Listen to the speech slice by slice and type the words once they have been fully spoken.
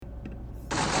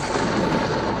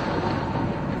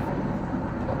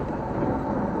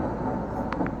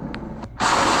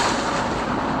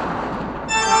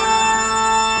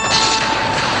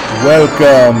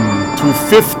Welcome to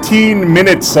 15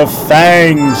 Minutes of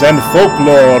Fangs and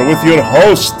Folklore with your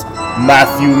host,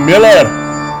 Matthew Miller.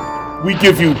 We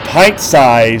give you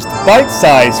pint-sized,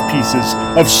 bite-sized pieces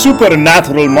of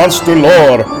supernatural monster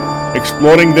lore,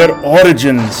 exploring their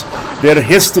origins, their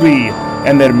history,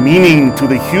 and their meaning to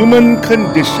the human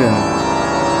condition.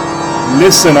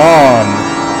 Listen on,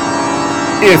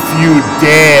 if you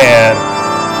dare.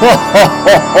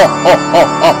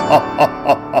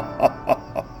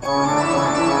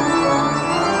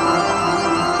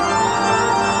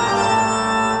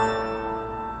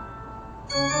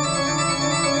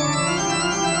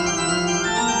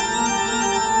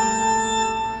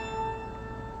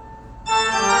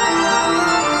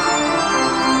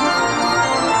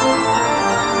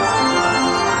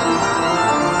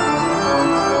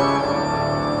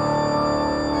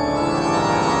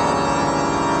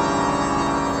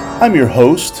 I'm your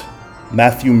host,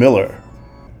 Matthew Miller,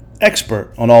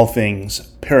 expert on all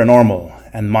things paranormal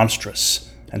and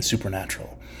monstrous and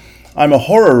supernatural. I'm a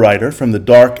horror writer from the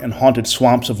dark and haunted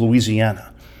swamps of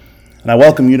Louisiana, and I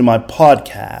welcome you to my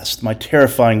podcast, my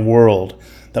terrifying world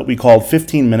that we call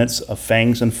 15 Minutes of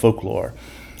Fangs and Folklore.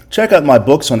 Check out my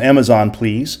books on Amazon,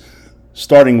 please,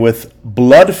 starting with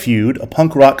Blood Feud, a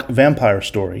punk rock vampire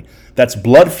story. That's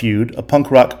Blood Feud, a punk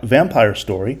rock vampire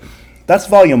story. That's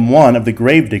Volume 1 of the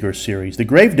Gravediggers series. The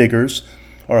Gravediggers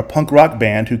are a punk rock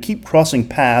band who keep crossing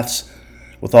paths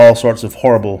with all sorts of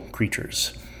horrible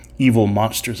creatures, evil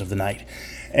monsters of the night.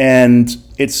 And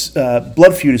it's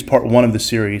Blood Feud is part 1 of the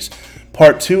series.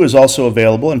 Part 2 is also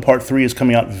available, and part 3 is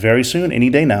coming out very soon, any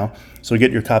day now, so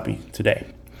get your copy today.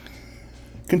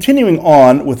 Continuing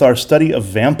on with our study of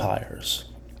vampires,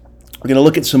 we're going to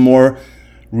look at some more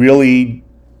really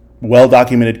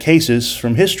well-documented cases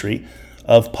from history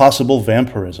of possible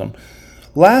vampirism.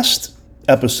 Last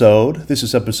episode, this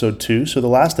is episode 2, so the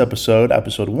last episode,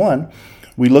 episode 1,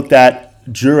 we looked at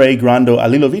Jure Grando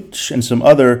Alilovic and some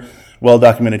other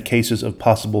well-documented cases of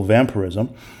possible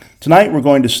vampirism. Tonight we're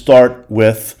going to start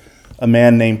with a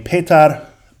man named Petar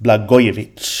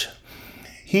Blagojevic.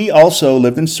 He also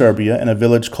lived in Serbia in a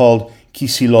village called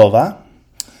Kisilova.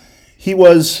 He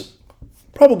was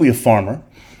probably a farmer.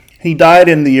 He died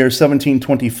in the year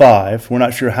 1725. We're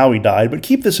not sure how he died, but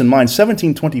keep this in mind,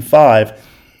 1725,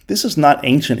 this is not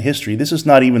ancient history. This is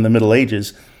not even the Middle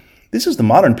Ages. This is the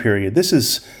modern period. This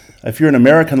is, if you're an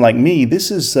American like me, this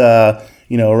is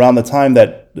around the time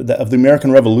of the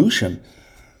American Revolution.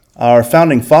 Our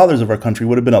founding fathers of our country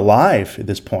would have been alive at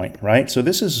this point, right? So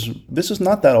this is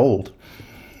not that old.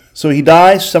 So he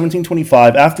dies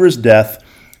 1725. After his death,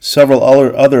 several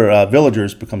other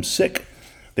villagers become sick.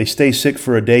 They stay sick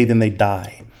for a day, then they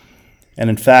die. And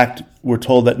in fact, we're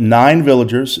told that 9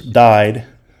 villagers died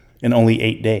in only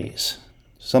 8 days.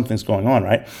 Something's going on,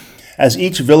 right? As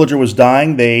each villager was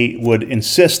dying, they would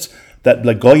insist that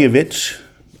Blagojevic,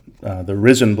 the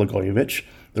risen Blagojevic,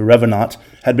 the Revenant,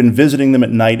 had been visiting them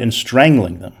at night and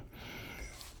strangling them.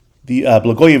 The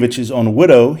Blagojevic's own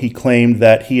widow, he claimed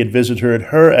that he had visited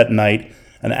her at night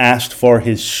and asked for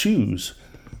his shoes.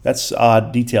 That's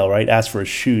odd detail, right? Ask for his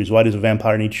shoes. Why does a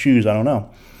vampire need shoes? I don't know.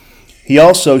 He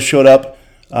also showed up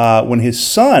when his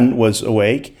son was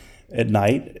awake at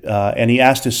night, and he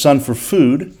asked his son for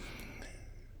food.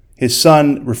 His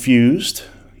son refused.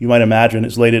 You might imagine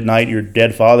it's late at night, your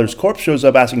dead father's corpse shows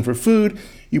up asking for food.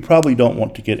 You probably don't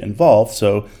want to get involved,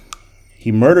 so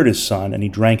he murdered his son and he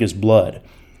drank his blood.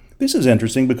 This is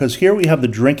interesting because here we have the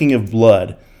drinking of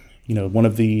blood, one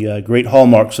of the great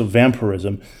hallmarks of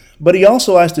vampirism. But he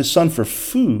also asked his son for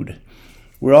food.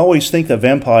 We always think that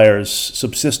vampires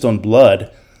subsist on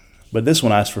blood, but this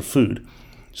one asked for food.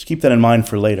 Just keep that in mind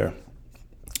for later.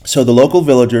 So the local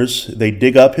villagers, they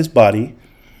dig up his body,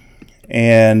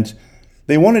 and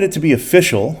they wanted it to be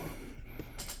official,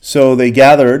 so they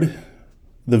gathered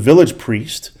the village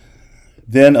priest,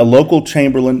 then a local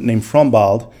chamberlain named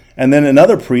Frombald, and then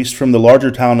another priest from the larger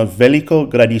town of Veliko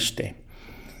Gradište.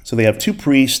 So they have 2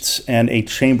 priests and a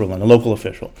chamberlain, a local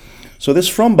official. So this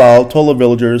Frombal told the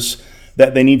villagers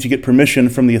that they need to get permission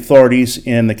from the authorities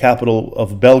in the capital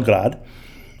of Belgrade,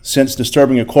 since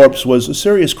disturbing a corpse was a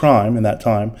serious crime in that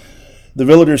time. The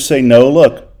villagers say, no,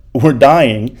 look, we're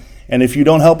dying, and if you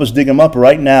don't help us dig him up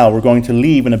right now, we're going to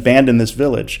leave and abandon this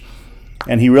village.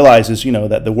 And he realizes,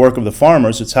 that the work of the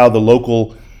farmers, it's how the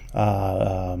local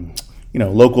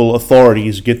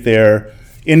authorities get their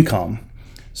income.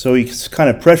 So he's kind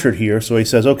of pressured here. So he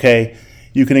says, okay,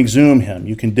 you can exhume him.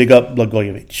 You can dig up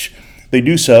Blagojevic. They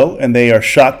do so, and they are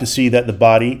shocked to see that the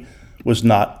body was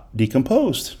not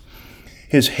decomposed.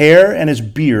 His hair and his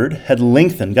beard had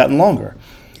lengthened, gotten longer.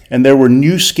 and there were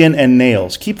new skin and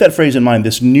nails. Keep that phrase in mind,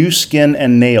 this new skin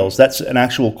and nails. That's an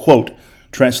actual quote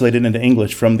translated into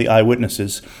English from the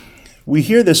eyewitnesses. We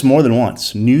hear this more than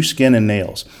once, new skin and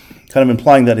nails, kind of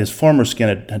implying that his former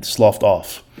skin had sloughed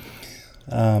off.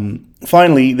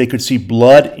 Finally, they could see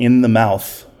blood in the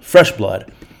mouth, fresh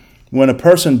blood. When a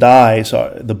person dies,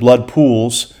 the blood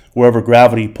pools wherever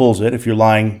gravity pulls it. If you're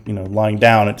lying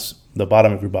down, it's the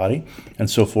bottom of your body, and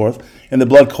so forth. And the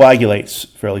blood coagulates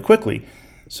fairly quickly.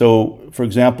 So, for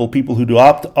example, people who do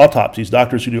autopsies,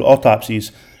 doctors who do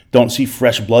autopsies, don't see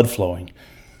fresh blood flowing.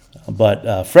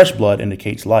 But fresh blood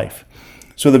indicates life.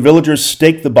 So the villagers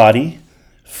stake the body.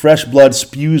 Fresh blood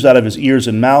spews out of his ears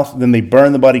and mouth. Then they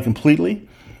burn the body completely.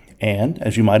 And,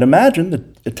 as you might imagine, the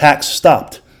attacks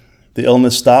stopped. The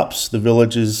illness stops. The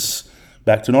village is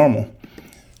back to normal.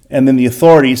 And then the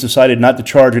authorities decided not to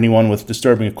charge anyone with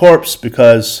disturbing a corpse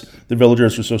because the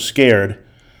villagers were so scared,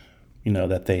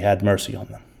 that they had mercy on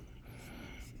them.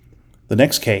 The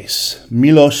next case,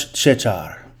 Miloš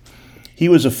Čečar. He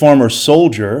was a former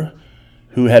soldier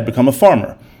who had become a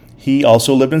farmer. He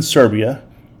also lived in Serbia.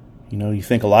 You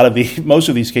think most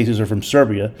of these cases are from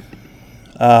Serbia.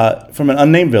 From an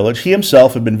unnamed village. He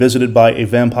himself had been visited by a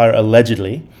vampire,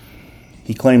 allegedly.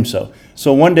 He claimed so.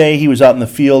 So one day he was out in the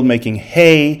field making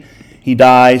hay. He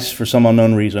dies for some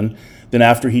unknown reason. Then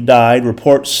after he died,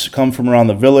 reports come from around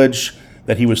the village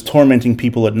that he was tormenting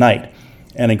people at night,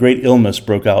 and a great illness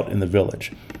broke out in the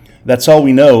village. That's all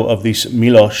we know of this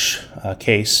Miloš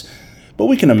case, but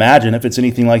we can imagine if it's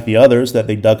anything like the others, that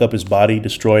they dug up his body,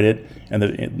 destroyed it,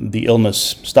 and the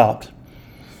illness stopped.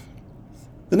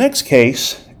 The next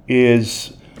case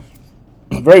is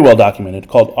very well documented,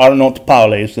 called Arnold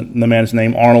Paule, is the man's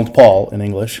name, Arnold Paul in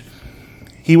English.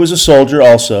 He was a soldier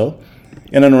also,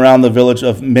 in and around the village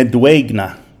of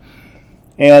Medwegna.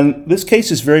 And this case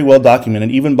is very well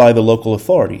documented, even by the local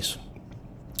authorities.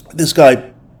 This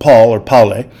guy, Paul,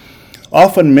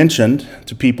 often mentioned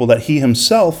to people that he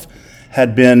himself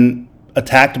had been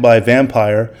attacked by a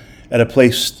vampire at a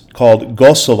place called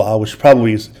Gosova, which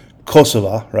probably is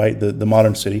Kosovo, right, the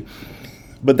modern city,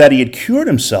 but that he had cured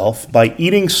himself by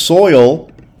eating soil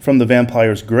from the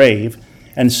vampire's grave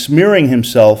and smearing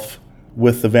himself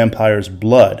with the vampire's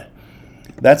blood.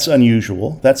 That's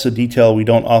unusual. That's a detail we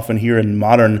don't often hear in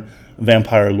modern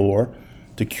vampire lore,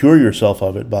 to cure yourself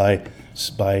of it by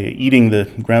eating the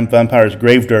vampire's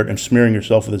grave dirt and smearing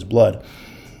yourself with his blood.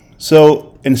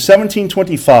 So in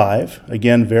 1725,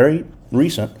 again very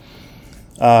recent,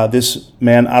 this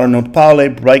man, Arnold Paule,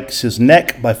 breaks his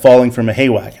neck by falling from a hay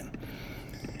wagon.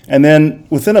 And then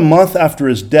within a month after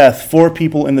his death, 4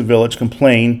 people in the village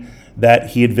complain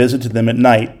that he had visited them at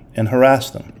night and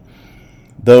harassed them.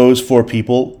 Those 4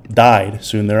 people died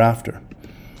soon thereafter.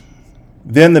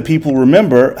 Then the people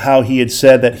remember how he had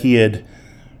said that he had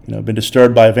been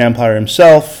disturbed by a vampire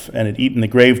himself and had eaten the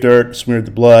grave dirt, smeared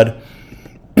the blood.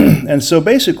 And so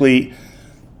basically,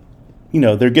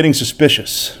 they're getting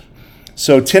suspicious.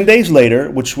 So 10 days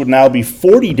later, which would now be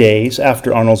 40 days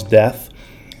after Arnold's death,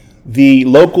 the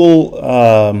local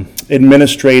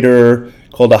administrator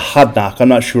called a hadnak, I'm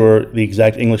not sure the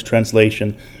exact English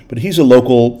translation, but he's a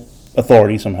local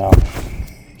authority somehow.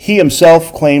 He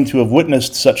himself claimed to have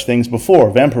witnessed such things before,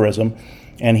 vampirism,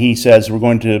 and he says, we're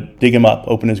going to dig him up,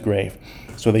 open his grave.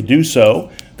 So they do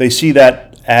so. They see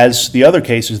that, as the other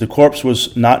cases, the corpse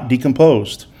was not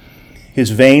decomposed. His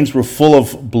veins were full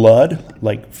of blood,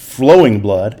 like flowing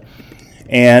blood.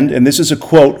 And this is a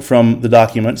quote from the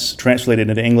documents, translated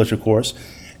into English, of course,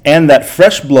 and that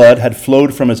fresh blood had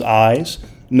flowed from his eyes,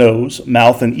 nose,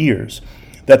 mouth, and ears,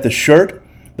 that the shirt,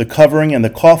 the covering, and the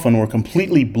coffin were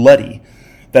completely bloody,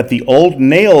 that the old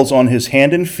nails on his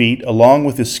hand and feet, along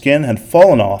with his skin, had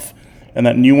fallen off, and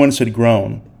that new ones had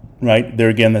grown. Right? There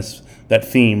again, that's that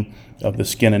theme of the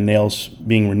skin and nails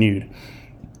being renewed.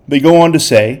 They go on to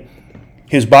say,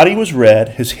 his body was red,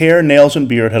 his hair, nails, and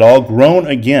beard had all grown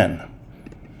again.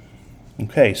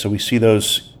 Okay, so we see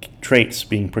those traits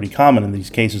being pretty common in these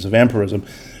cases of vampirism.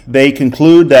 They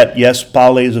conclude that, yes,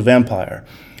 Paule is a vampire.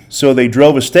 So they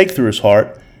drove a stake through his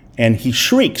heart, and he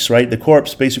shrieks, right? The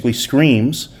corpse basically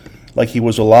screams like he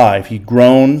was alive. He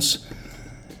groans,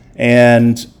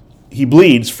 and he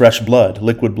bleeds fresh blood,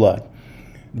 liquid blood.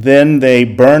 Then they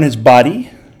burn his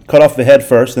body, cut off the head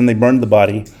first, then they burned the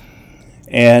body.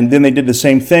 And then they did the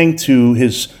same thing to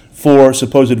his 4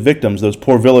 supposed victims, those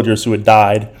poor villagers who had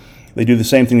died. They do the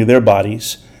same thing to their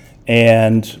bodies,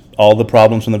 and all the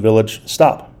problems in the village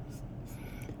stop.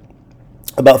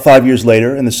 About 5 years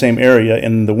later, in the same area,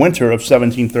 in the winter of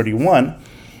 1731,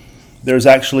 there's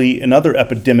actually another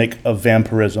epidemic of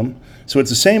vampirism. So it's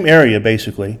the same area,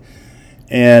 basically.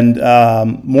 And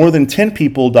more than 10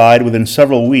 people died within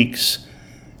several weeks,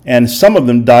 and some of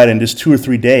them died in just 2 or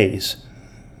 3 days.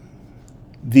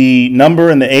 The number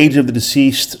and the age of the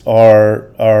deceased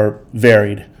are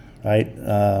varied, right?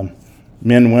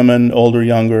 Men, women, older,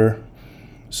 younger.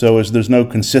 So there's no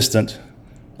consistent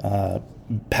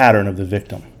pattern of the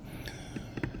victim.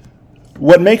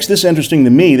 What makes this interesting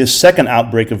to me, this second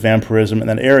outbreak of vampirism in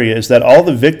that area, is that all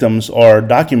the victims are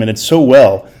documented so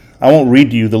well. I won't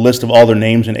read to you the list of all their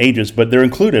names and ages, but they're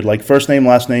included, like first name,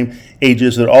 last name,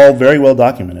 ages. They're all very well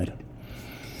documented.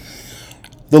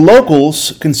 The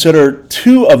locals consider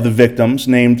 2 of the victims,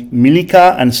 named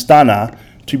Milica and Stana,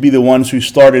 to be the ones who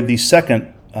started the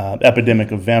second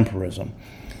epidemic of vampirism.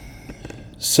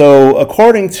 So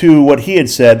according to what he had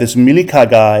said, this Milica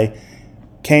guy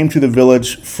came to the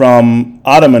village from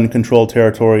Ottoman-controlled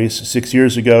territories 6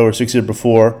 years ago or 6 years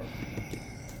before.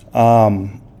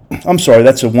 I'm sorry,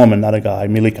 that's a woman, not a guy,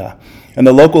 Milica. And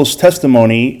the locals'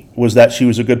 testimony was that she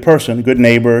was a good person, a good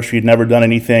neighbor. She had never done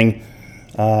anything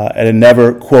and had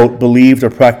never, quote, believed or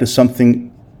practiced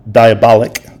something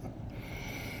diabolic.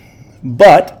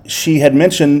 But she had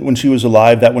mentioned when she was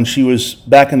alive that when she was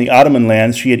back in the Ottoman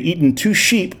lands, she had eaten 2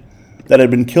 sheep that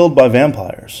had been killed by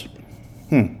vampires.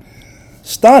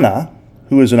 Stana,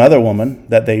 who is another woman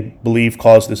that they believe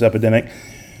caused this epidemic,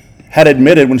 had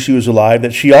admitted when she was alive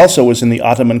that she also was in the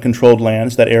Ottoman-controlled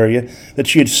lands, that area, that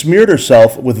she had smeared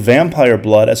herself with vampire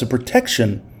blood as a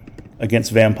protection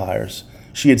against vampires.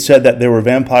 She had said that there were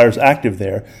vampires active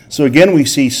there. So again, we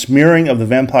see smearing of the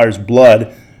vampire's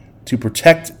blood to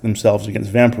protect themselves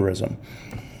against vampirism.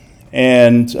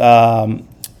 And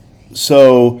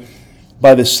so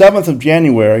by the 7th of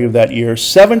January of that year,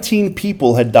 17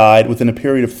 people had died within a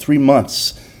period of 3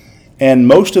 months. And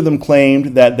most of them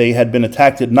claimed that they had been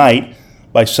attacked at night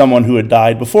by someone who had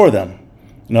died before them.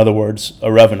 In other words,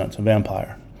 a revenant, a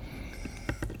vampire.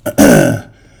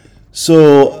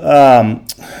 So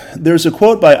there's a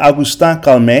quote by Augustin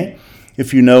Calmet,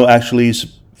 if you know, actually he's a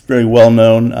very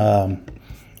well-known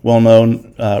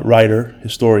writer,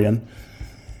 historian,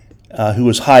 who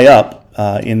was high up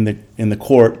in the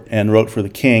court and wrote for the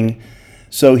king.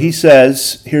 So he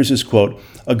says, here's his quote: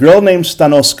 "A girl named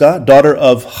Stanoska, daughter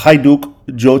of Hajduk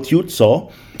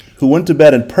Jotiutso, who went to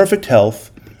bed in perfect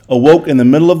health, awoke in the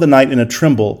middle of the night in a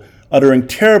tremble, uttering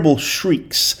terrible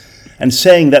shrieks, and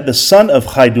saying that the son of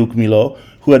Hajduk Milo,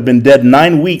 who had been dead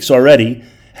 9 weeks already,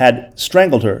 had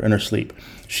strangled her in her sleep.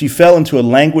 She fell into a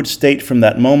languid state from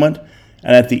that moment,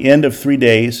 and at the end of 3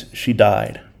 days, she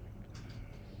died."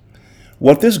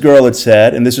 What this girl had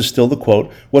said, and this is still the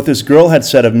quote, what this girl had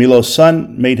said of Milo's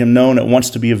son made him known at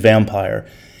once to be a vampire.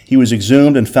 He was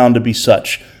exhumed and found to be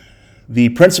such. The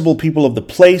principal people of the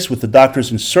place, with the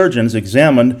doctors and surgeons,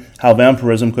 examined how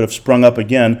vampirism could have sprung up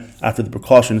again after the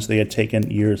precautions they had taken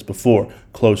years before.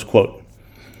 Close quote.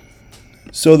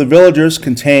 So the villagers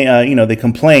they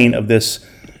complain of this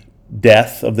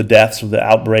deaths of the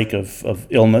outbreak of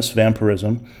illness,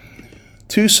 vampirism,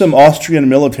 to some Austrian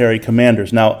military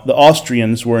commanders. Now, the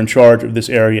Austrians were in charge of this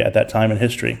area at that time in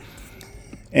history.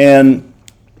 And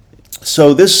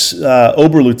so this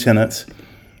Oberlieutenant,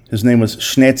 his name was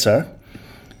Schnetzer,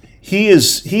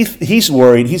 he's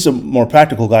worried. He's a more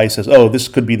practical guy. He says, oh, this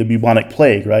could be the bubonic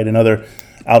plague, right? Another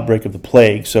outbreak of the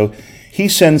plague. So he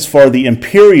sends for the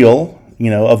imperial,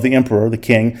 of the emperor, the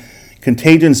king,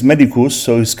 Contagions Medicus,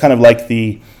 so he's kind of like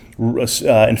the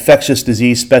infectious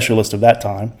disease specialist of that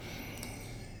time,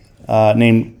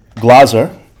 named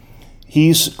Glaser.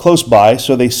 He's close by,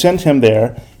 so they send him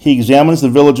there. He examines the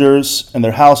villagers and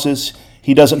their houses.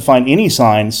 He doesn't find any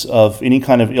signs of any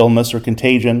kind of illness or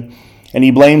contagion, and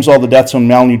he blames all the deaths on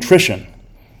malnutrition.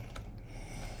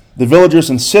 The villagers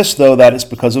insist, though, that it's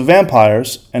because of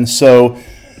vampires, and so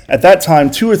at that time,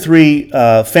 2 or 3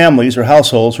 families or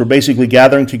households were basically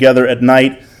gathering together at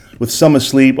night, with some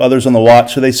asleep, others on the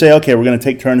watch. So they say, okay, we're going to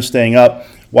take turns staying up,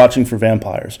 watching for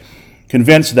vampires,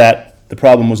 convinced that the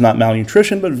problem was not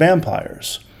malnutrition, but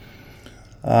vampires.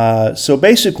 So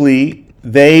basically,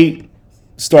 they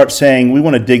start saying, we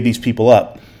want to dig these people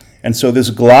up. And so this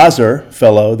Glaser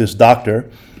fellow, this doctor,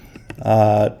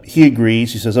 he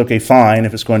agrees. He says, okay, fine,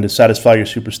 if it's going to satisfy your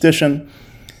superstition.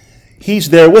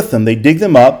 He's there with them. They dig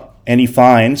them up, and he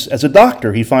finds, as a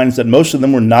doctor, he finds that most of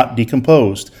them were not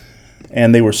decomposed.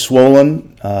 And they were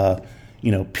swollen,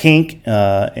 pink,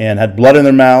 and had blood in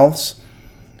their mouths.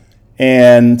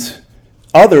 And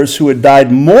others who had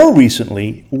died more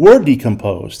recently were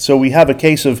decomposed. So we have a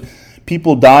case of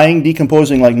people dying,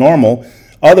 decomposing like normal,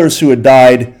 others who had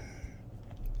died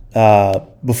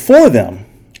before them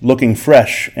looking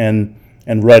fresh and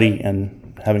ruddy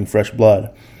and having fresh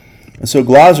blood. And so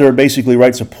Glaser basically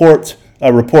writes a report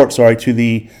report, to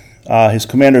the his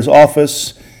commander's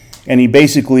office, and he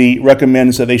basically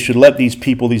recommends that they should let these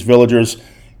people, these villagers,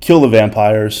 kill the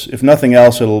vampires. If nothing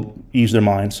else, it'll ease their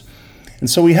minds. And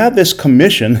so we have this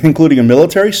commission, including a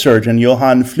military surgeon,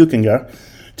 Johann Flückiger,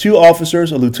 2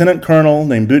 officers, a lieutenant colonel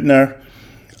named Büttner,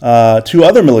 2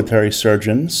 other military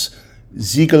surgeons,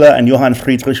 Ziegler and Johann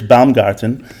Friedrich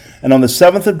Baumgarten. And on the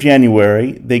 7th of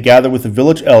January, they gather with the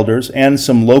village elders and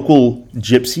some local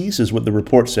gypsies, is what the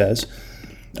report says.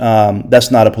 That's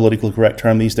not a politically correct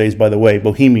term these days, by the way.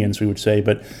 Bohemians, we would say,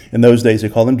 but in those days they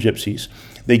called them gypsies.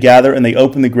 They gather and they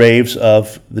open the graves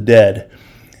of the dead.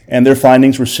 And their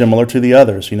findings were similar to the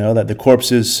others, that the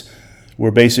corpses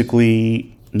were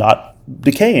basically not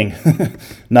decaying,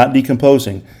 not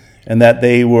decomposing, and that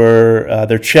they were,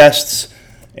 their chests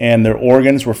and their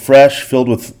organs were fresh, filled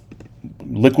with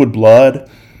liquid blood.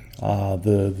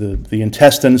 The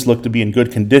intestines looked to be in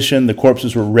good condition. The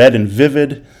corpses were red and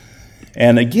vivid.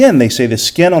 And again, they say the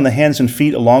skin on the hands and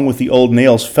feet, along with the old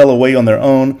nails, fell away on their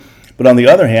own. But on the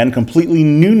other hand, completely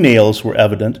new nails were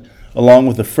evident, along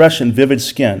with the fresh and vivid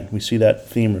skin. We see that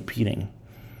theme repeating.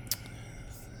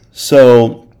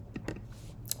 So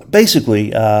basically,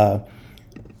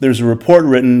 there's a report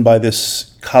written by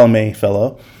this Calmet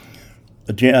fellow,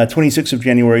 26th of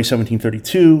January,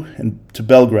 1732, to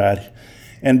Belgrade.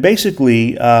 And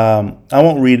basically, I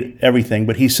won't read everything,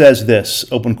 but he says this,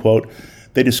 open quote,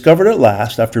 "They discovered at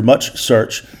last, after much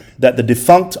search, that the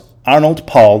defunct Arnold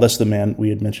Paul," that's the man we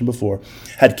had mentioned before,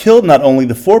 "had killed not only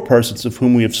the 4 persons of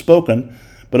whom we have spoken,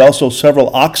 but also several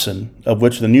oxen, of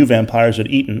which the new vampires had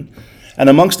eaten, and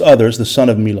amongst others the son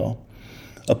of Milo.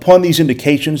 Upon these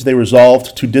indications they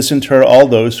resolved to disinter all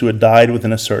those who had died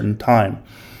within a certain time.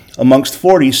 Amongst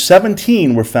 40,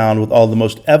 17 were found with all the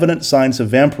most evident signs of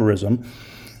vampirism,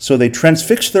 so they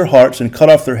transfixed their hearts and cut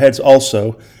off their heads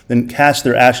also, then cast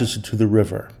their ashes into the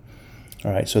river."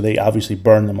 All right, so they obviously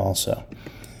burned them also.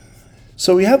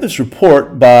 So we have this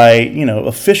report by,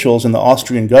 officials in the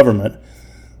Austrian government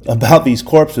about these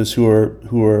corpses who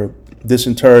are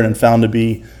disinterred and found to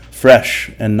be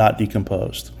fresh and not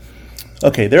decomposed.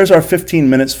 Okay, there's our 15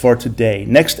 minutes for today.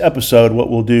 Next episode, what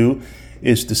we'll do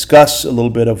is discuss a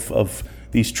little bit of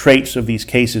these traits of these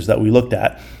cases that we looked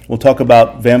at. We'll talk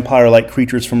about vampire-like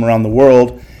creatures from around the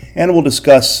world, and we'll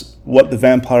discuss what the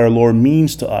vampire lore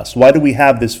means to us. Why do we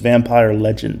have this vampire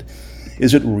legend?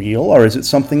 Is it real, or is it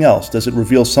something else? Does it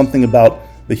reveal something about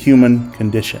the human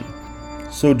condition?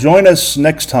 So join us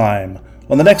next time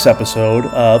on the next episode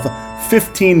of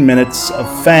 15 Minutes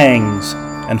of Fangs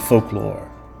and Folklore.